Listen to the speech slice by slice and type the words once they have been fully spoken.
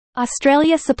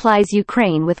Australia supplies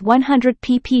Ukraine with 100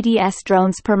 PPDS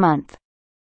drones per month.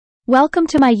 Welcome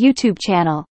to my YouTube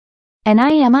channel. And I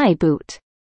am iBoot.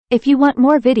 If you want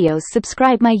more videos,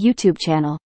 subscribe my YouTube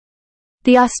channel.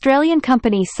 The Australian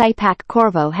company Sypaq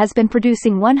Corvo has been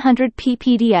producing 100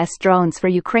 PPDS drones for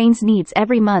Ukraine's needs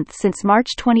every month since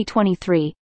March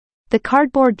 2023. The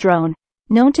cardboard drone,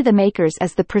 known to the makers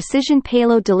as the Precision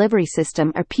Payload Delivery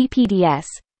System or PPDS,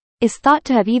 is thought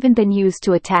to have even been used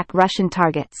to attack Russian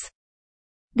targets.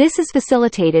 This is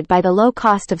facilitated by the low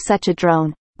cost of such a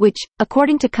drone, which,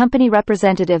 according to company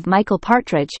representative Michael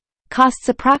Partridge, costs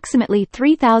approximately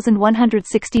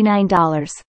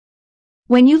 $3,169.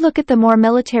 When you look at the more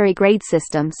military-grade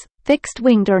systems,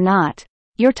 fixed-winged or not,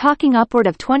 you're talking upward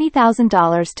of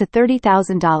 $20,000 to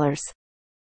 $30,000.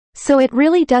 So it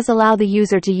really does allow the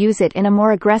user to use it in a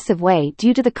more aggressive way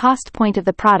due to the cost point of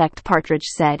the product, Partridge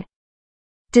said.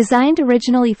 Designed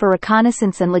originally for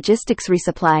reconnaissance and logistics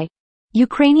resupply,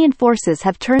 Ukrainian forces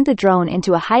have turned the drone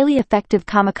into a highly effective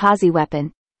kamikaze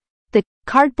weapon. The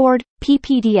cardboard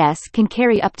PPDS can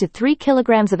carry up to 3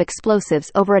 kilograms of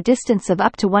explosives over a distance of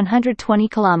up to 120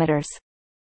 kilometers.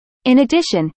 In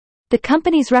addition, the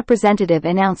company's representative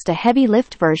announced a heavy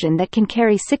lift version that can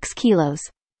carry 6 kilos.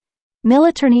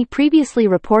 Military previously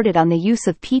reported on the use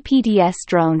of PPDS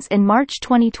drones in March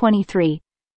 2023.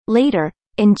 Later,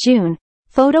 in June,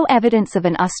 photo evidence of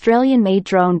an Australian-made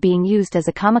drone being used as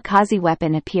a kamikaze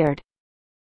weapon appeared.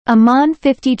 A MON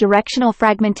 50 directional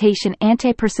fragmentation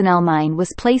anti-personnel mine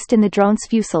was placed in the drone's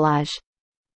fuselage.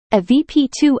 A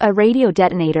VP-2A radio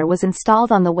detonator was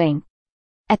installed on the wing.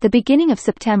 At the beginning of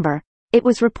September, it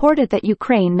was reported that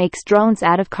Ukraine makes drones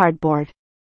out of cardboard.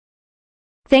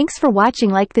 Thanks for watching.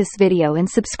 Like this video and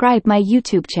subscribe my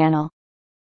YouTube channel.